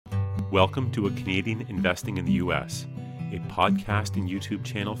Welcome to A Canadian Investing in the US, a podcast and YouTube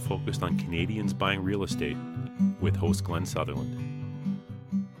channel focused on Canadians buying real estate with host Glen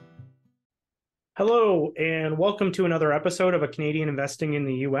Sutherland. Hello, and welcome to another episode of A Canadian Investing in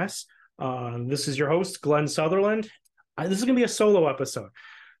the US. This is your host, Glen Sutherland. This is going to be a solo episode.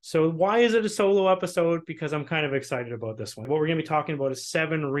 So why is it a solo episode? Because I'm kind of excited about this one. What we're going to be talking about is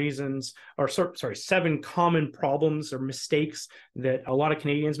seven common problems or mistakes that a lot of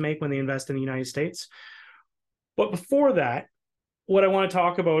Canadians make when they invest in the United States. But before that, what I want to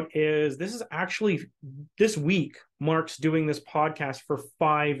talk about is this week marks doing this podcast for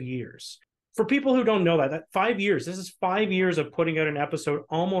 5 years. For people who don't know that 5 years, this is 5 years of putting out an episode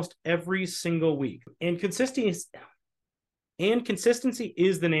almost every single week. And consistency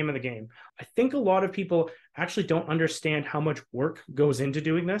is the name of the game. I think a lot of people actually don't understand how much work goes into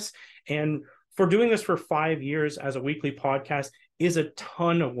doing this. And for doing this for 5 years as a weekly podcast is a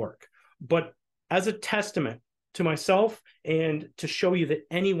ton of work. But as a testament to myself and to show you that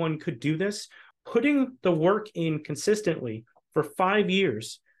anyone could do this, putting the work in consistently for 5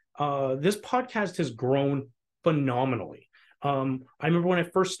 years, this podcast has grown phenomenally. I remember when I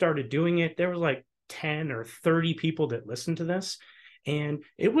first started doing it, there was like 10 or 30 people that listened to this. And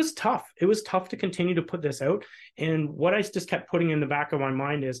it was tough. It was tough to continue to put this out. And what I just kept putting in the back of my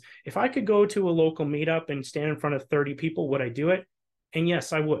mind is, if I could go to a local meetup and stand in front of 30 people, would I do it? And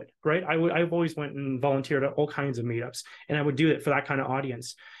yes, I would, right? I've always went and volunteered at all kinds of meetups, and I would do it for that kind of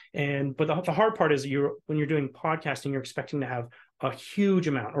audience. But the hard part is when you're doing podcasting, you're expecting to have a huge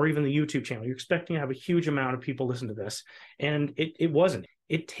amount, or even the YouTube channel, you're expecting to have a huge amount of people listen to this. And it wasn't.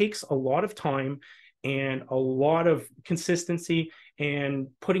 It takes a lot of time and a lot of consistency and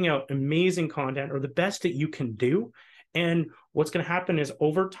putting out amazing content, or the best that you can do. And what's going to happen is,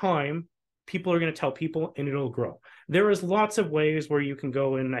 over time, people are going to tell people and it'll grow. There is lots of ways where you can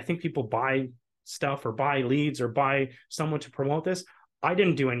go, and I think people buy stuff or buy leads or buy someone to promote this. I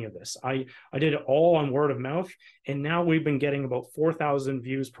didn't do any of this. I did it all on word of mouth. And now we've been getting about 4,000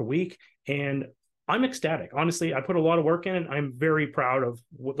 views per week. And I'm ecstatic. Honestly, I put a lot of work in it. I'm very proud of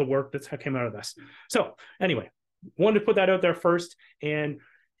the work that came out of this. So anyway, wanted to put that out there first. And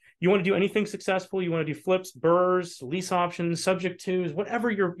you want to do anything successful, you want to do flips, burrs, lease options, subject twos,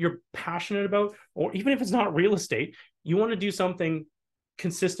 whatever you're passionate about, or even if it's not real estate, you want to do something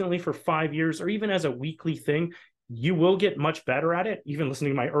consistently for 5 years, or even as a weekly thing, you will get much better at it. Even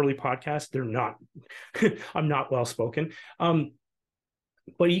listening to my early podcasts, they're not, I'm not well-spoken.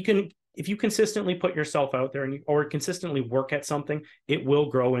 But if you consistently put yourself out there or consistently work at something, it will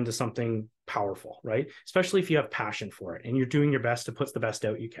grow into something powerful, right? Especially if you have passion for it and you're doing your best to put the best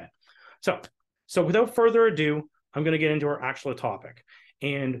out you can. So without further ado, I'm going to get into our actual topic.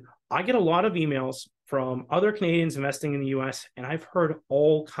 And I get a lot of emails from other Canadians investing in the US, and I've heard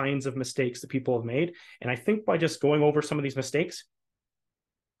all kinds of mistakes that people have made. And I think by just going over some of these mistakes,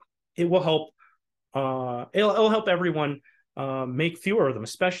 it will help. It'll help everyone make fewer of them,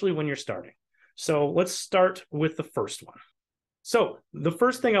 especially when you're starting. So let's start with the first one. So the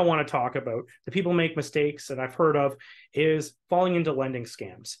first thing I want to talk about that people make mistakes that I've heard of is falling into lending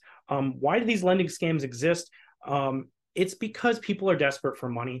scams. Why do these lending scams exist? It's because people are desperate for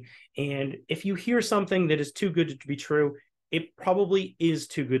money. And if you hear something that is too good to be true, it probably is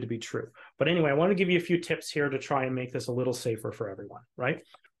too good to be true. But anyway, I want to give you a few tips here to try and make this a little safer for everyone, right?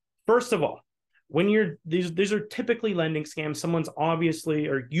 First of all, when these are typically lending scams, someone's obviously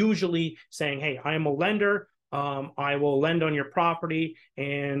or usually saying, hey, I am a lender. I will lend on your property.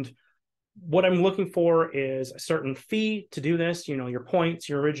 And what I'm looking for is a certain fee to do this. You know, your points,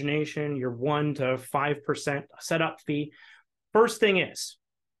 your origination, your 1 to 5% setup fee. First thing is,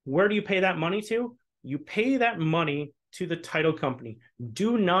 where do you pay that money to? You pay that money to the title company.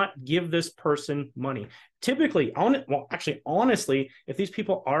 Do not give this person money. Typically, honestly, if these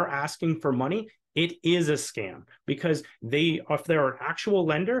people are asking for money, it is a scam, because if they're an actual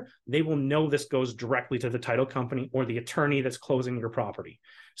lender, they will know this goes directly to the title company or the attorney that's closing your property.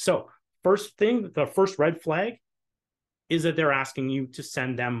 So first thing, the first red flag is that they're asking you to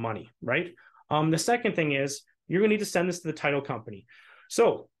send them money, right? The second thing is, you're going to need to send this to the title company.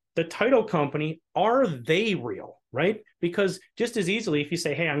 So the title company, are they real, right? Because just as easily, if you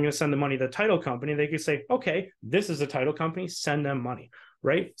say, hey, I'm going to send the money to the title company, they could say, okay, this is a title company, send them money,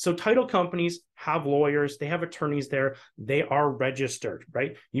 right? So title companies have lawyers, they have attorneys there, they are registered,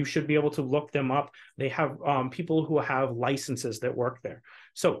 right? You should be able to look them up. They have people who have licenses that work there.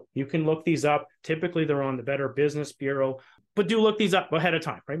 So you can look these up. Typically, they're on the Better Business Bureau, but do look these up ahead of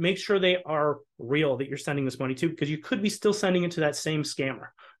time, right? Make sure they are real, that you're sending this money to, because you could be still sending it to that same scammer,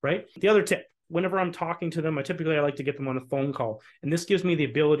 right? The other tip, whenever I'm talking to them, I like to get them on a phone call. And this gives me the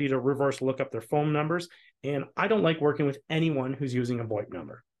ability to reverse look up their phone numbers. And I don't like working with anyone who's using a VoIP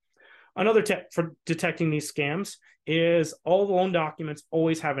number. Another tip for detecting these scams is all the loan documents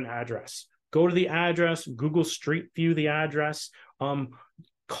always have an address. Go to the address, Google Street View the address,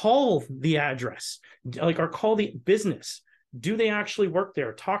 call the address, or call the business. Do they actually work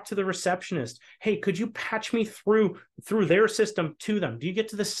there? Talk to the receptionist. Hey, could you patch me through their system to them? Do you get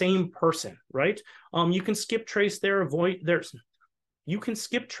to the same person, right? You can skip trace there, you can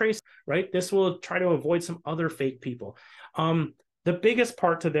skip trace, right? This will try to avoid some other fake people. The biggest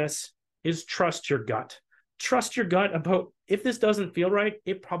part to this is trust your gut. Trust your gut about if this doesn't feel right,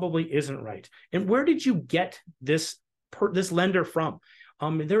 it probably isn't right. And where did you get this lender from?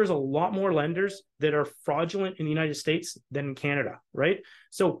 There's a lot more lenders that are fraudulent in the United States than in Canada, right?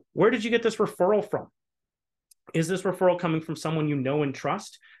 So where did you get this referral from? Is this referral coming from someone you know and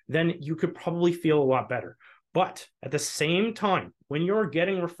trust? Then you could probably feel a lot better. But at the same time, when you're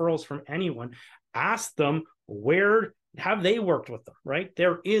getting referrals from anyone, ask them where have they worked with them, right?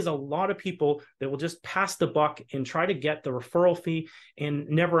 There is a lot of people that will just pass the buck and try to get the referral fee and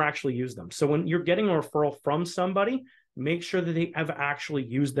never actually use them. So when you're getting a referral from somebody, make sure that they have actually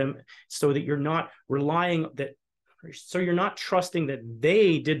used them so that you're not you're not trusting that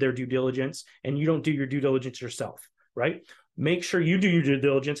they did their due diligence and you don't do your due diligence yourself, right? Make sure you do your due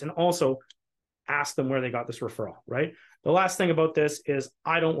diligence and also ask them where they got this referral, right? The last thing about this is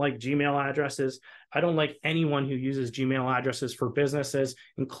I don't like Gmail addresses. I don't like anyone who uses Gmail addresses for businesses,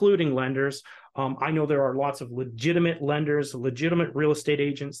 including lenders. I know there are lots of legitimate lenders, legitimate real estate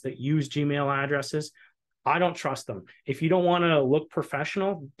agents that use Gmail addresses. I don't trust them. If you don't want to look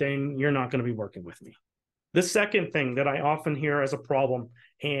professional, then you're not going to be working with me. The second thing that I often hear as a problem,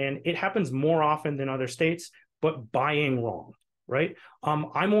 and it happens more often than other states, but buying wrong, right?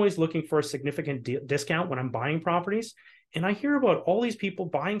 I'm always looking for a significant discount when I'm buying properties. And I hear about all these people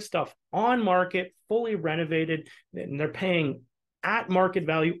buying stuff on market, fully renovated, and they're paying at market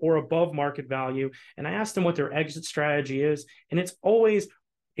value or above market value. And I ask them what their exit strategy is. And it's always,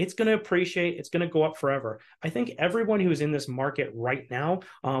 it's going to appreciate, it's going to go up forever. I think everyone who's in this market right now,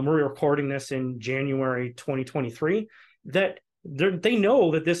 we're recording this in January 2023, that they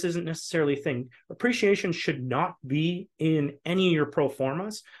know that this isn't necessarily a thing. Appreciation should not be in any of your pro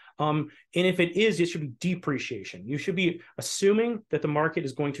formas. And if it is, it should be depreciation. You should be assuming that the market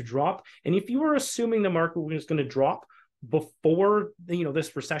is going to drop. And if you are assuming the market is going to drop before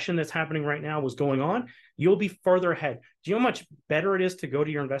this recession that's happening right now was going on, you'll be further ahead. Do you know how much better it is to go to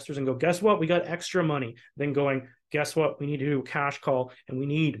your investors and go, guess what? We got extra money, than going, guess what? We need to do a cash call and we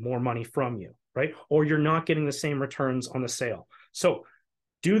need more money from you, right? Or you're not getting the same returns on the sale. So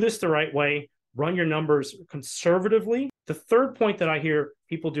do this the right way. Run your numbers conservatively. The third point that I hear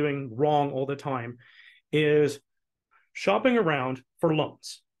people doing wrong all the time is shopping around for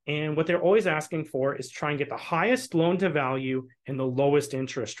loans. And what they're always asking for is try and get the highest loan to value and the lowest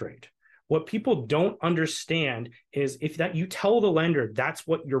interest rate. What people don't understand is if that you tell the lender that's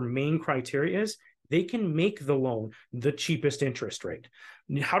what your main criteria is, they can make the loan the cheapest interest rate.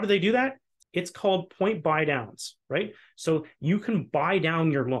 How do they do that? It's called point buy downs, right? So you can buy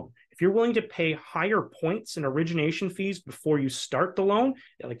down your loan. If you're willing to pay higher points and origination fees before you start the loan,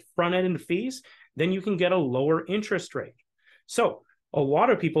 like front end fees, then you can get a lower interest rate. So a lot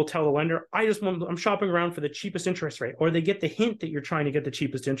of people tell the lender, I'm shopping around for the cheapest interest rate, or they get the hint that you're trying to get the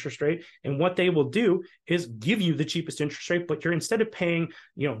cheapest interest rate. And what they will do is give you the cheapest interest rate, but you're instead of paying,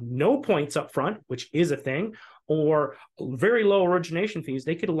 no points up front, which is a thing, or very low origination fees,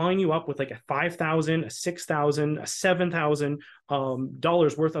 they could line you up with like a $5,000, a $6,000, a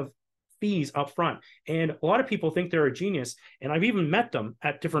 $7,000 worth of fees up front. And a lot of people think they're a genius. And I've even met them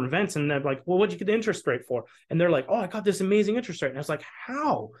at different events and they're like, well, what'd you get the interest rate for? And they're like, oh, I got this amazing interest rate. And I was like,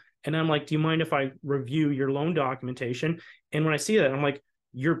 how? And I'm like, do you mind if I review your loan documentation? And when I see that, I'm like,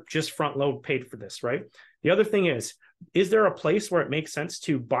 you're just front load paid for this, right? The other thing is there a place where it makes sense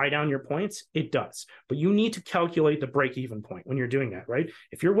to buy down your points? It does, but you need to calculate the break-even point when you're doing that, right?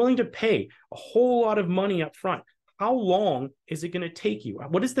 If you're willing to pay a whole lot of money up front, how long is it going to take you?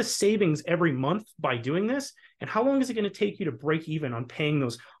 What is the savings every month by doing this? And how long is it going to take you to break even on paying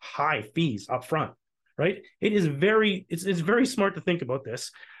those high fees up front, right? It's very smart to think about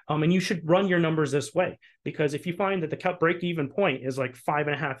this. And you should run your numbers this way, because if you find that the break-even point is like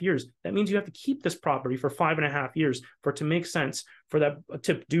 5.5 years, that means you have to keep this property for 5.5 years for it to make sense for that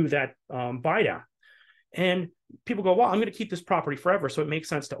to do that buy down. And people go, well, I'm going to keep this property forever, so it makes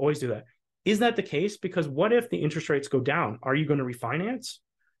sense to always do that. Is that the case? Because what if the interest rates go down? Are you going to refinance?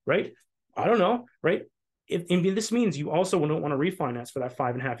 Right? I don't know, right? And this means you also don't want to refinance for that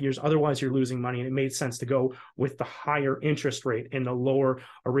 5.5 years. Otherwise, you're losing money. And it made sense to go with the higher interest rate and the lower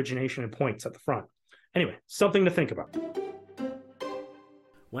origination and points at the front. Anyway, something to think about.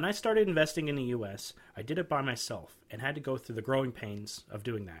 When I started investing in the US, I did it by myself and had to go through the growing pains of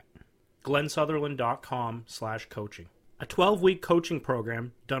doing that. glensutherland.com/coaching. A 12-week coaching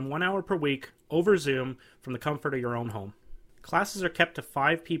program done 1 hour per week over Zoom from the comfort of your own home. Classes are kept to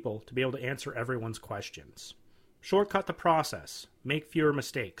 5 people to be able to answer everyone's questions. Shortcut the process. Make fewer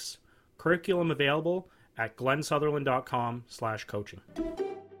mistakes. Curriculum available at glensutherland.com/coaching.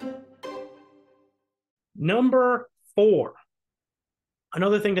 Number 4.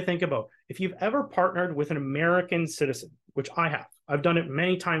 Another thing to think about. If you've ever partnered with an American citizen, which I have, I've done it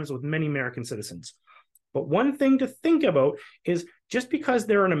many times with many American citizens. But one thing to think about is just because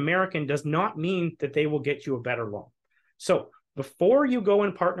they're an American does not mean that they will get you a better loan. So before you go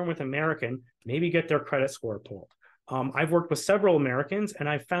and partner with American, maybe get their credit score pulled. I've worked with several Americans, and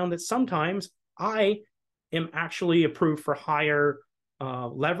I've found that sometimes I am actually approved for higher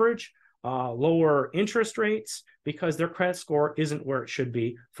leverage, lower interest rates, because their credit score isn't where it should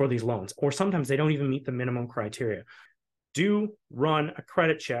be for these loans. Or sometimes they don't even meet the minimum criteria. Do run a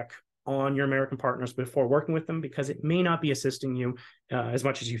credit check on your American partners before working with them, because it may not be assisting you as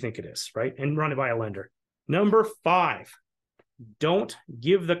much as you think it is, right? And run it by a lender. Number 5, don't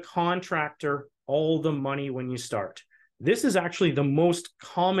give the contractor all the money when you start. This is actually the most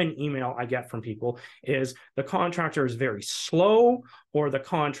common email I get from people is the contractor is very slow, or the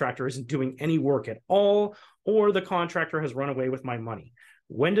contractor isn't doing any work at all, or the contractor has run away with my money.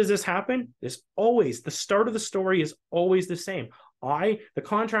 When does this happen? The start of the story is always the same. The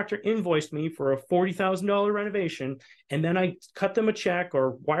contractor invoiced me for a $40,000 renovation, and then I cut them a check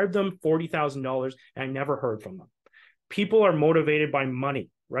or wired them $40,000, and I never heard from them. People are motivated by money,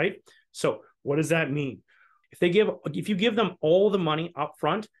 right? So what does that mean? If you give them all the money up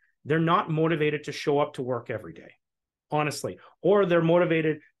front, they're not motivated to show up to work every day, honestly, or they're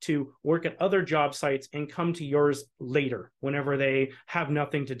motivated to work at other job sites and come to yours later whenever they have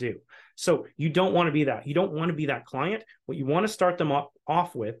nothing to do. So you don't want to be that. You don't want to be that client. What you want to start them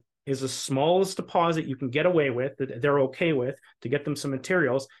off with is the smallest deposit you can get away with, that they're okay with, to get them some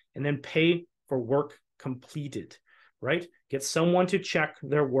materials, and then pay for work completed, right? Get someone to check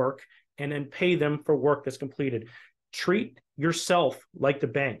their work and then pay them for work that's completed. Treat yourself like the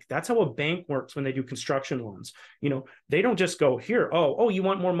bank. That's how a bank works when they do construction loans. They don't just go, here, oh, you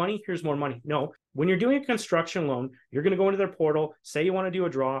want more money? Here's more money. No, when you're doing a construction loan, you're going to go into their portal, say you want to do a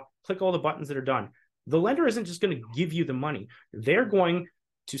draw, click all the buttons that are done. The lender isn't just going to give you the money. They're going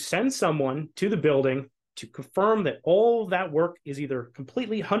to send someone to the building to confirm that all that work is either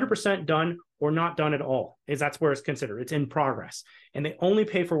completely 100% done or not done at all. That's where it's considered. It's in progress. And they only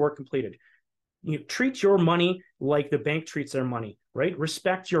pay for work completed. You treat your money like the bank treats their money, right?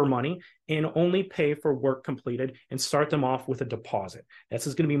 Respect your money and only pay for work completed, and start them off with a deposit. This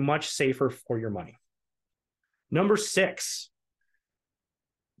is going to be much safer for your money. Number 6,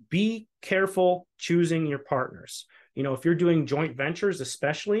 be careful choosing your partners. If you're doing joint ventures,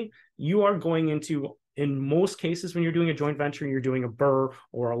 especially, you are going into, in most cases, when you're doing a joint venture, you're doing a BRRRR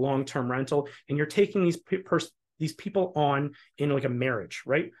or a long-term rental, and you're taking these people on in like a marriage,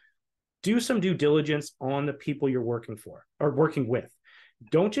 right? Do some due diligence on the people you're working for or working with.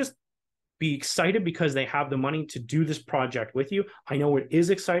 Don't just be excited because they have the money to do this project with you. I know it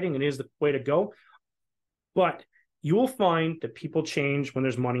is exciting and is the way to go, but you will find that people change when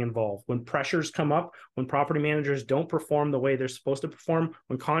there's money involved. When pressures come up, when property managers don't perform the way they're supposed to perform,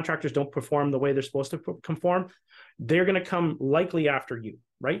 when contractors don't perform the way they're supposed to perform, they're going to come likely after you,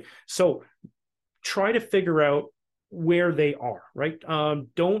 right? So try to figure out where they are, right?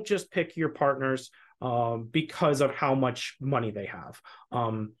 Don't just pick your partners because of how much money they have.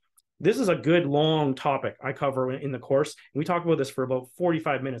 This is a good long topic I cover in the course. We talk about this for about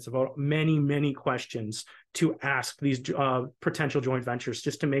 45 minutes, about many, many questions to ask these potential joint ventures,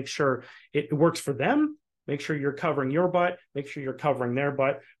 just to make sure it works for them, make sure you're covering your butt, make sure you're covering their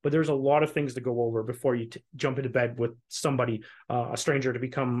butt. But there's a lot of things to go over before you jump into bed with somebody, a stranger, to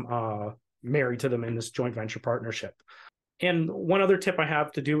become married to them in this joint venture partnership. And one other tip I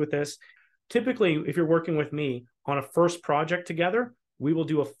have to do with this, typically, if you're working with me on a first project together, we will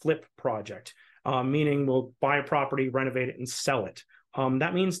do a flip project, meaning we'll buy a property, renovate it, and sell it.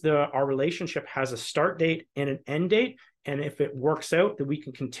 That means our relationship has a start date and an end date. And if it works out, that we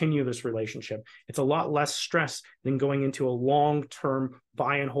can continue this relationship. It's a lot less stress than going into a long-term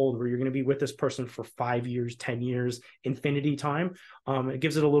buy and hold where you're going to be with this person for 5 years, 10 years, infinity time. It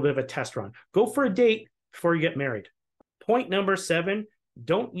gives it a little bit of a test run. Go for a date before you get married. Point number 7,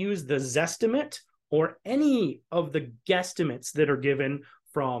 don't use the Zestimate or any of the guesstimates that are given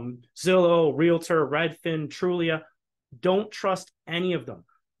from Zillow, Realtor, Redfin, Trulia. Don't trust any of them.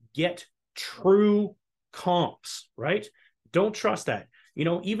 Get true comps, right? Don't trust that.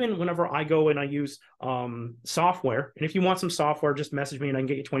 Even whenever I go and I use software, and if you want some software, just message me and I can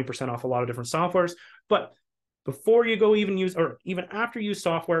get you 20% off a lot of different softwares. But before you go even use, or even after you use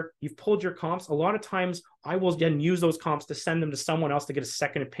software, you've pulled your comps. A lot of times I will then use those comps to send them to someone else to get a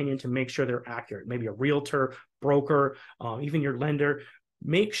second opinion to make sure they're accurate. Maybe a realtor, broker, even your lender.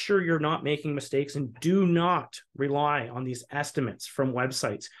 Make sure you're not making mistakes, and do not rely on these estimates from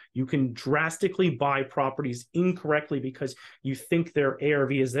websites. You can drastically buy properties incorrectly because you think their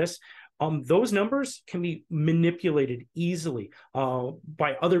ARV is this. Those numbers can be manipulated easily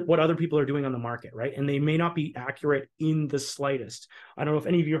by what other people are doing on the market, right? And they may not be accurate in the slightest. I don't know if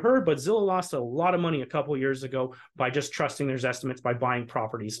any of you heard, but Zillow lost a lot of money a couple of years ago by just trusting their estimates by buying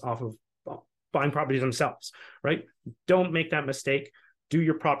properties buying properties themselves, right? Don't make that mistake. Do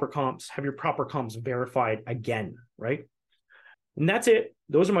your proper comps, have your proper comps verified again, right? And that's it.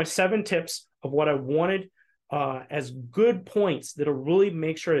 Those are my 7 tips of what I wanted as good points that'll really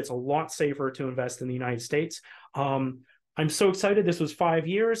make sure it's a lot safer to invest in the United States. I'm so excited. This was 5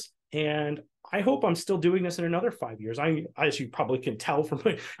 years, and I hope I'm still doing this in another 5 years. As you probably can tell from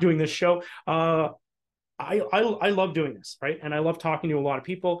doing this show, I love doing this, right? And I love talking to a lot of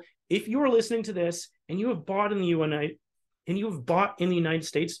people. If you are listening to this and you have bought in the United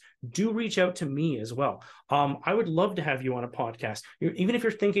States, do reach out to me as well. I would love to have you on a podcast. Even if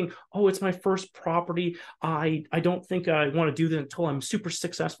you're thinking, oh, it's my first property, I don't think I want to do this until I'm super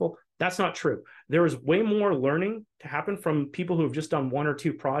successful. That's not true. There is way more learning to happen from people who have just done 1 or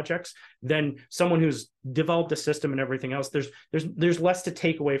 2 projects than someone who's developed a system and everything else. There's less to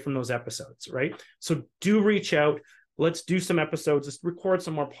take away from those episodes, right? So do reach out. Let's do some episodes. Let's record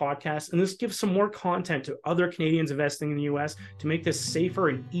some more podcasts, and let's give some more content to other Canadians investing in the US to make this safer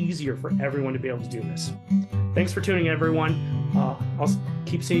and easier for everyone to be able to do this. Thanks for tuning in, everyone. I'll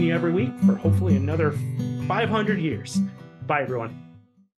keep seeing you every week for hopefully another 500 years. Bye, everyone.